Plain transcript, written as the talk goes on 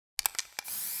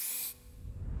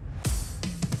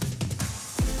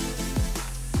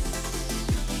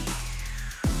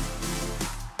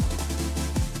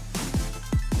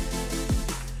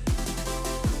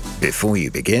Before you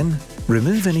begin,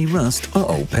 remove any rust or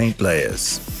old paint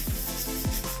layers.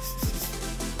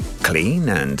 Clean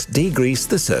and degrease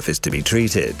the surface to be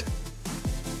treated.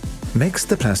 Mix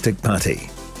the plastic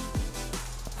putty.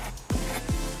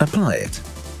 Apply it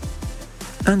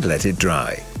and let it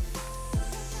dry.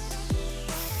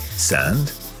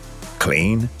 Sand,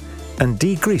 clean and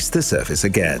degrease the surface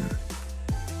again.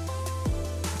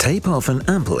 Tape off an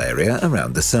ample area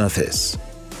around the surface.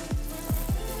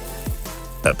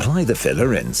 Apply the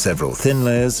filler in several thin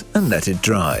layers and let it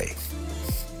dry.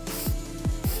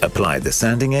 Apply the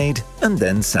sanding aid and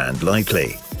then sand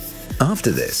lightly. After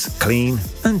this, clean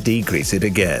and degrease it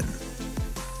again.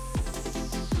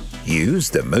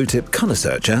 Use the MOTIP Color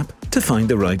Search app to find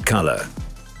the right color.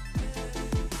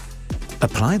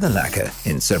 Apply the lacquer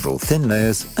in several thin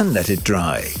layers and let it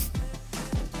dry.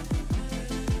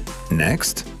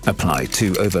 Next, apply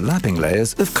 2 overlapping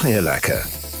layers of clear lacquer.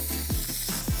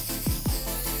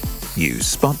 Use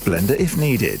spot blender if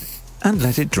needed and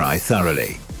let it dry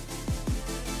thoroughly.